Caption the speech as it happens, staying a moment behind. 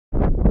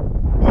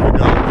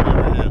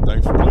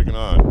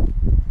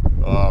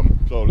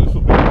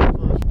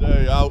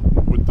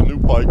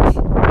bikes.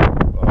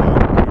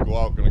 Gonna go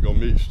out, gonna go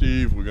meet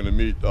Steve. We're gonna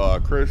meet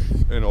Chris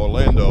in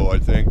Orlando, I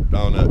think,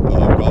 down at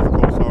Gulf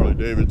Coast Harley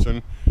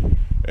Davidson.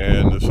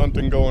 And there's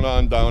something going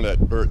on down at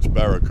Bert's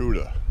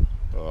Barracuda.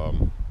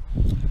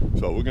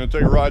 So we're gonna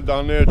take a ride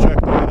down there, check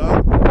that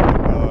out,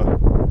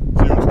 and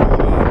see what's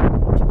going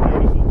on. It's a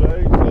beautiful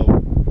day, so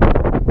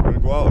we're gonna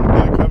go out on a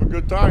bike, have a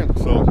good time.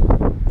 So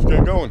let's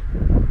get going.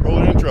 Roll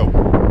the intro.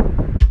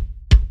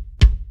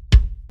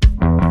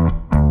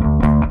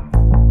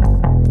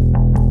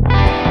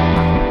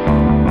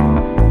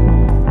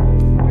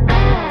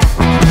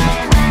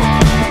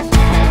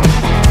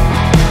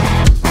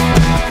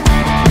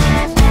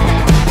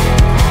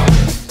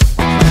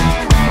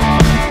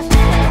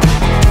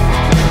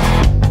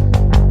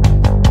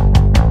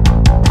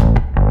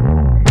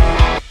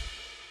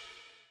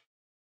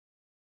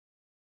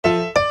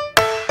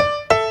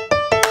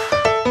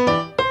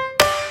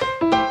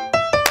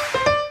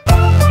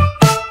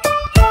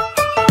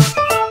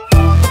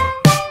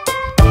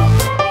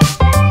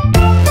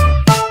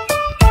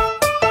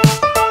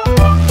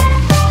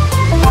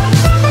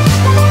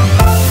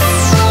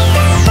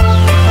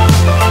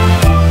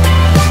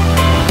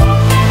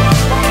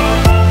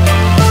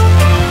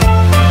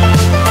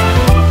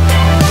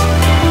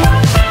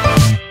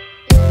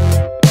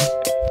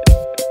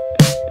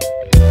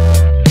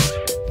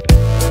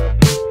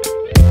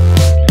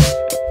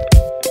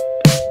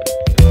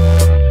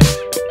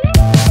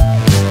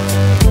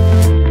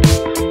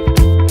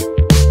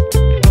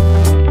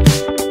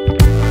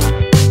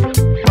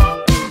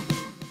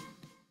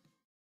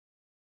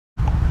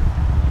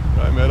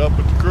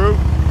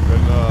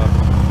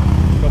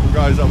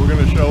 That were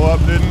going to show up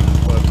didn't,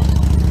 but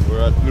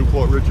we're at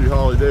Newport Richie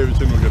Harley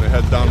Davidson. We're going to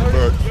head down to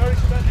Bert. So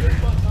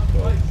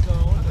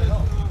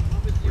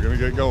we're going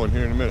to get going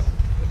here in a minute.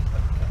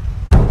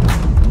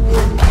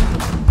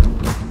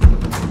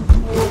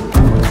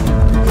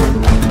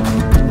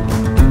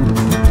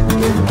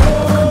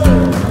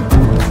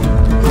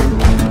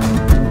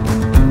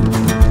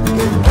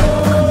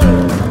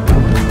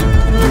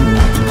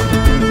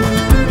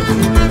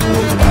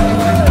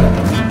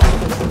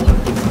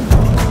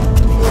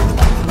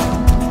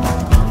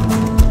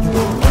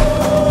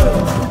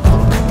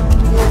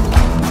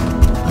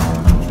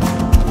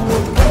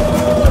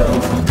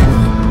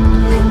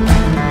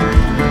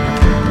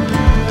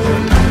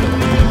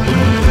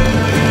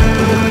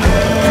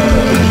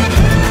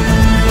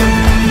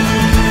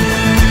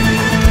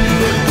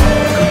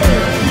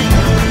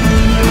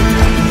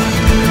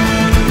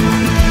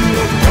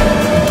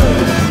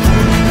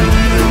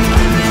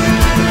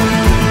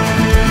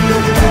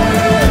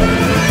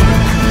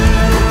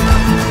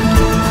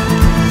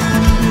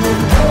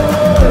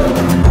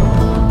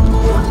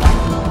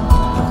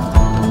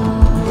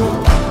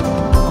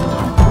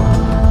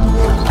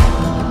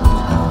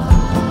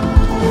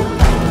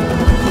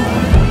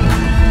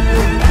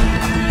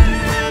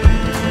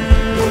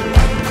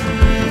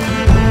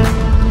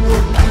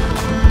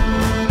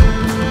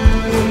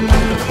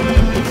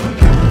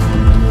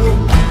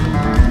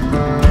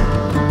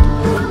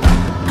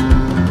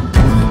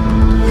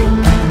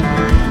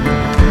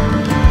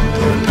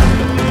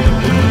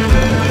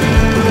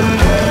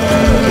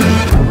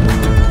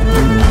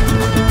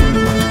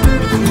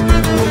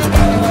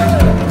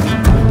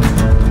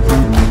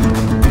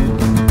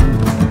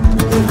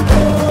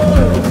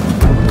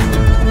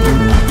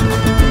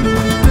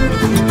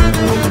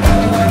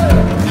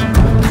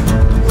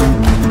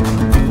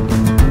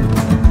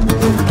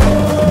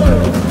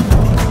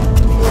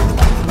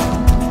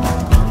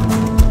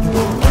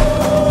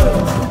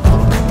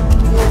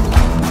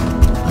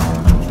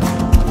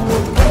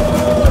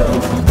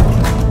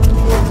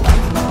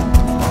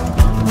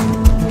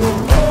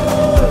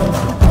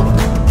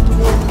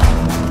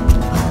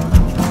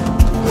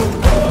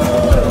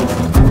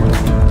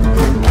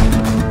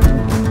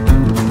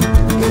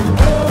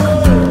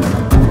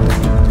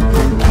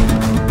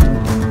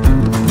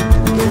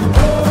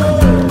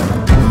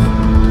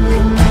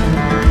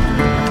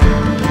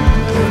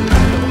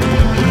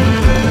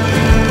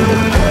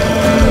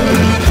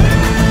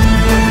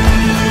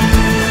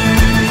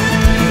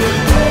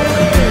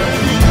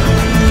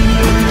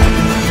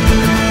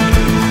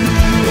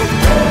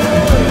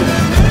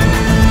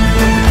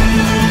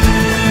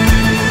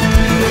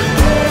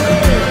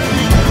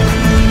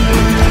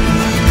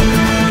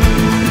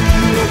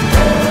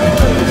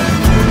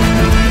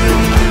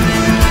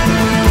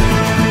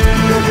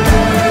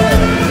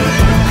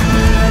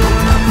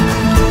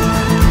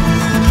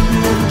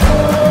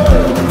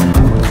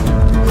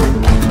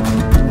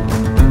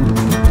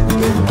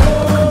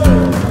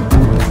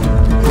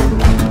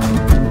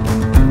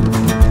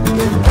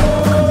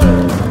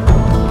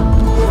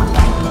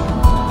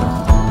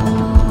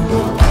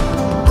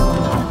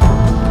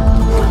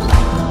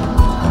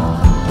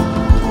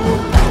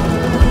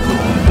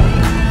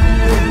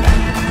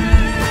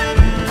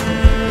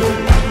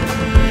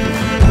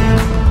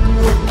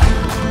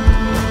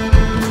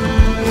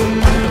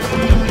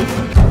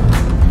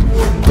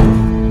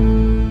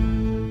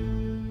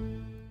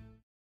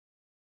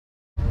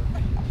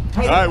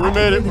 Alright, we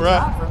made it. We're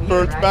at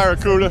Bert's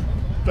Barracuda.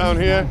 down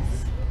here.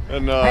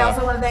 And I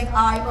also want to thank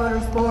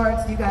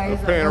iMotorsports. You guys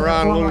are paying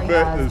around a little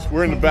bit.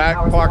 We're in the back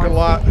parking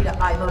lot. Thank you to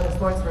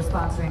iMotorsports for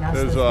sponsoring us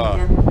There's this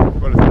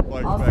weekend. quite a few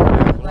bikes back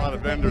there. There's a lot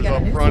of vendors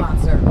up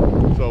front. So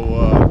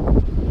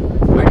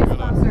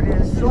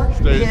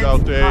stage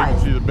out there, you can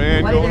see the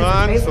band going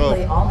on. So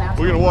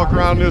we're gonna walk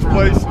around this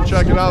place and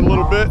check it out a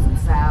little bit.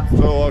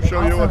 So I'll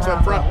show you what's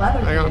up front.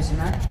 Hang on.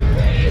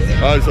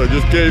 Alright, so I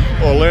just gave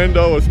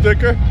Orlando a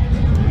sticker.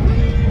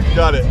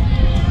 Got it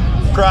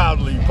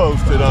proudly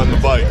posted on the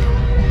bike.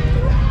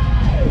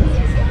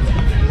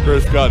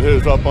 Chris got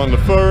his up on the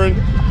furring.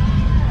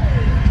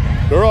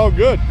 They're all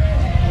good.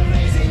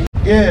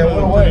 Yeah,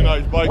 what away. Pretty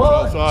nice bikes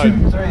outside.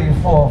 1, 2,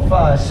 3, 4,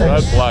 5, 6.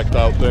 That blacked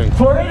out thing.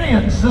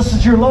 Floridians, this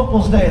is your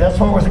locals day. That's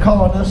why we're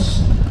calling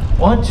this.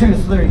 1, 2,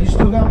 3. You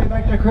still got me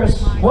back there,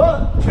 Chris?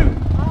 1, 2.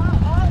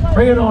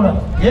 Bring it on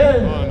up.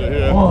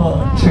 Yeah.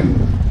 1, 2.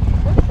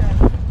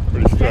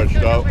 Pretty stretched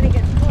out.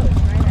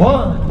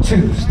 1,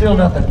 2. Still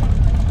nothing.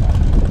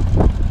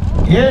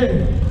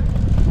 Yeah.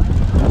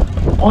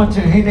 1,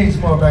 2. He needs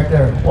more back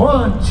there.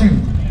 1, 2.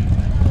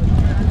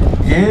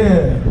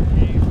 Yeah.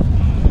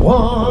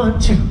 1,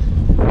 2.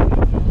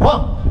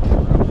 1.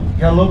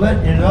 Got a little bit,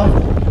 you know?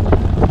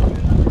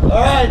 All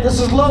right, this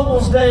is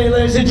Locals Day,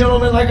 ladies and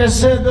gentlemen. Like I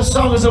said, this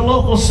song is a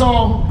local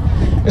song.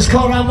 It's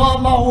called I'm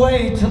On My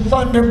Way to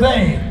Thunder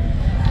Bay,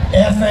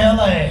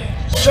 FLA.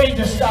 Straight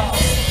to stop.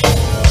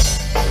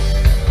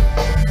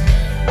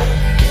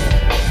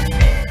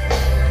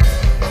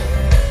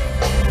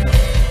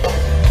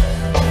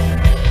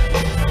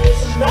 This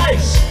is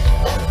nice.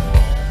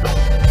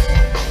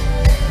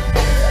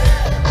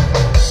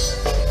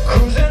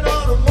 Cruising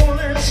on a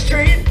moonlit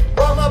street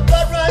while my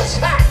blood runs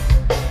hot.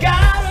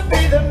 Gotta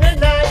be the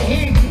midnight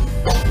heat.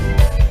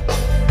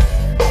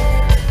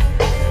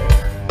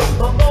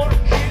 My motor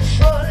keeps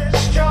running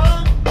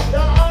strong. The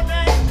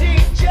all-night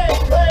DJ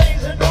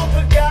plays an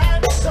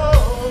unforgotten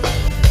song.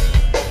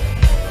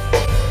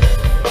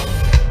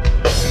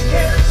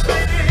 Can't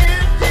explain the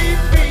empty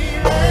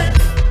feeling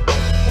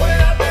when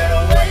I've been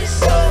away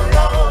so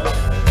long.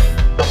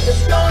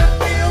 It's gonna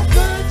feel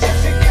good just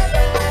to get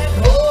back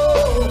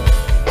home.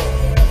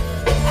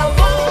 I'm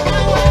on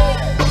my way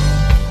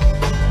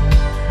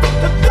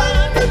to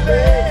Thunder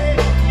Bay.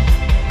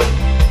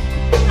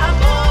 I'm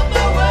on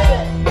my way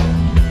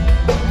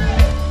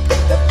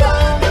to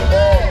Thunder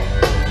Bay.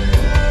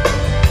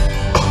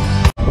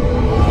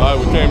 Alright,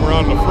 we came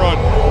around the front,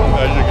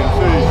 as you can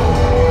see.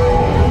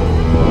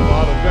 A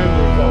lot of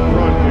vendors up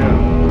front here.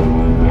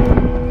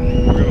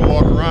 We're gonna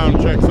walk around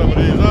and check some of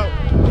these out.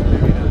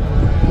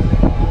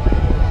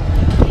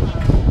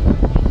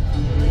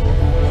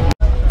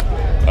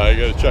 Alright,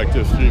 you gotta check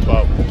this Jeep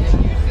out.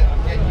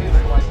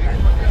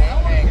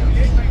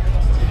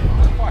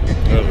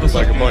 There looks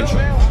like a bunch of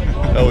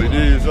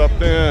LEDs up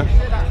there.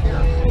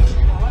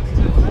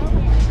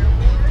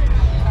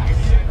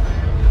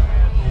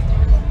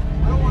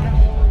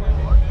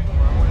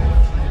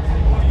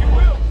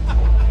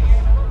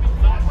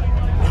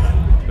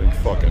 It's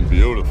fucking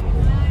beautiful.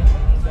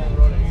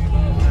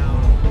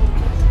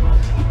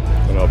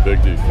 Look how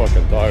big these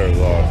fucking tires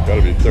are. It's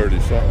gotta be 30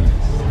 something.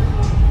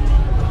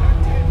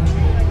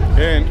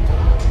 And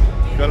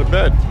it's got a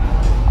bed.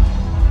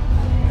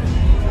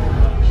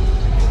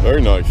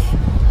 Very nice.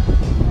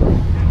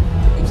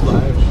 It's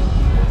live.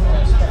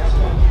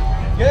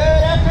 Good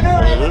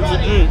afternoon, There's a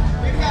Jeep.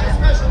 We've got a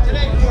special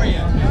today for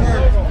you.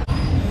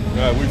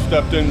 Yeah, we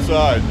stepped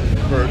inside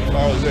for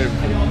Harley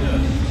Davidson.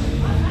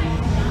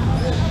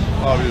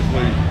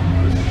 Obviously,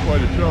 this is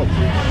quite a show.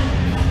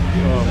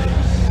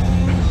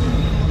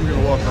 We're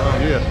gonna walk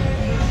around here.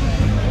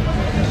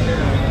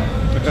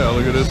 Yeah,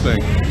 look at this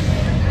thing.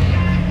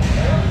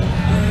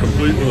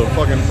 Complete with a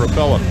fucking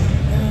propeller.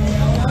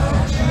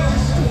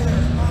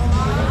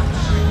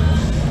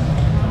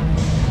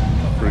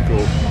 Pretty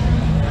cool.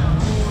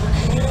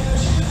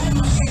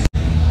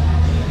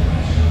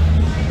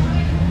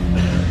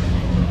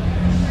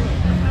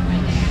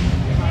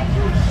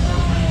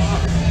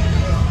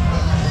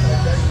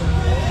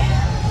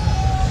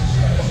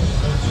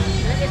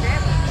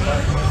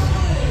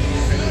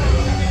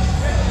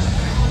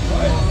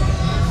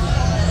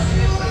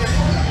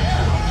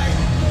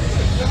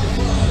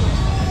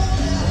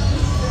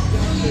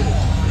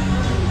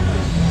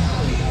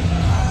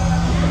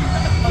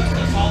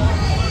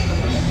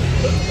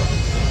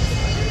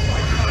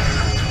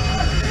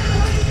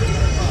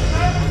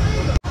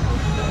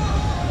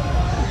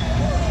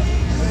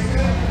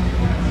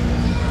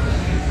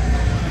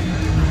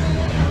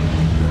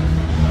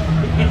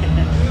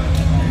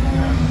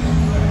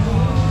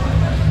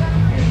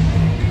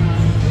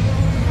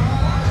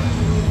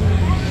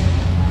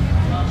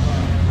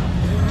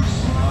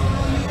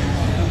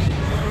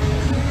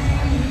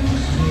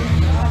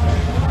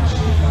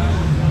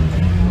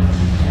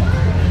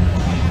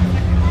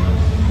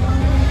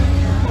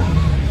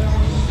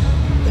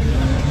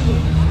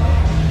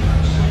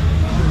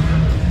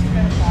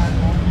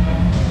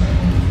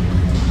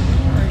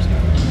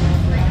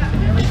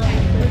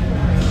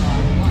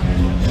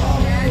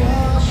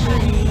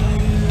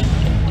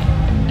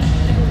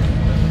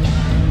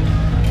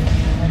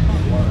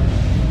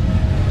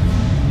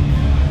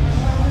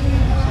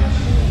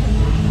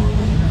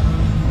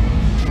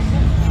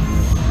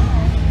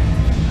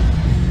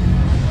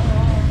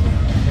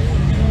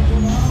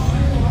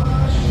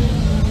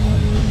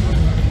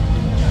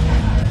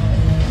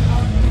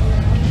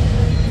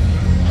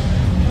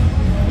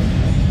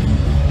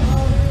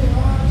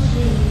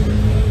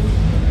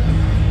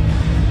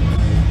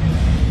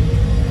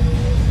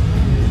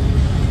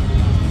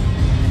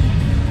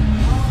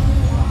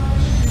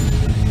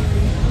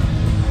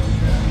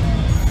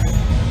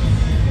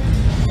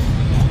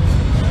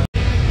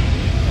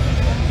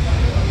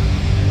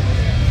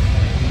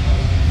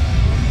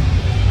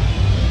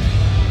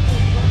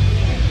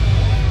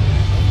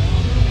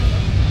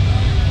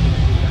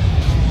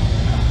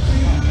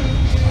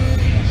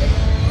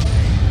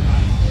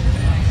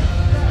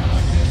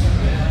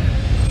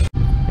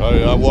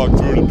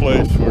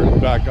 place. We're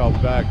back out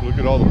back. Look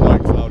at all the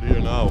bikes out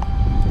here now.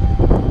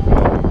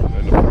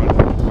 In the front.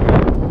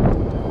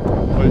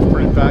 The place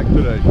pretty packed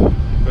today.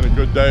 Been a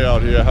good day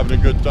out here, having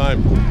a good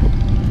time.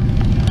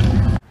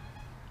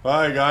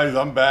 Alright guys,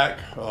 I'm back.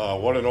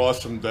 What an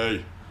awesome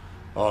day.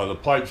 The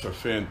pipes are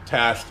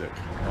fantastic.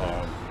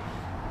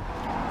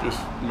 Just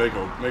make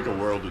a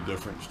world of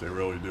difference. They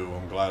really do.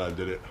 I'm glad I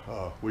did it.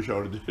 Wish I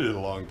would have did it a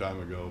long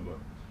time ago,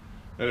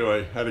 but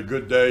anyway, had a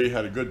good day,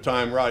 had a good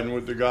time riding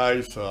with the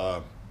guys.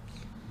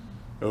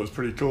 It was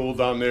pretty cool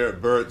down there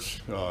at Bert's.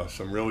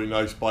 Some really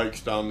nice bikes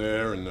down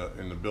there in the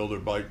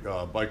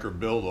biker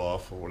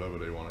Buildoff, or whatever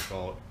they want to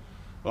call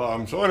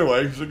it. So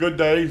anyway, it's a good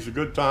day. It's a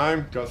good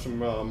time. Got some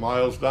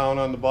miles down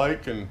on the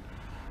bike, and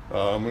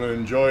I'm gonna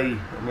enjoy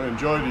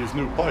these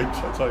new pipes.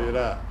 I'll tell you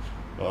that.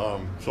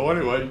 So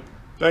anyway,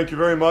 thank you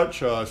very much.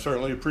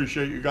 Certainly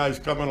appreciate you guys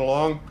coming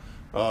along.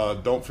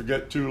 Don't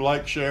forget to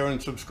like, share, and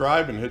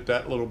subscribe, and hit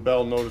that little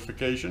bell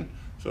notification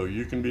so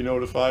you can be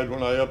notified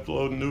when I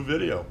upload a new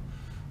video.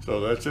 So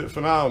that's it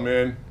for now,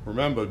 man.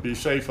 Remember, be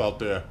safe out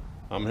there.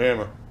 I'm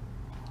Hammer.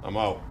 I'm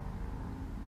out.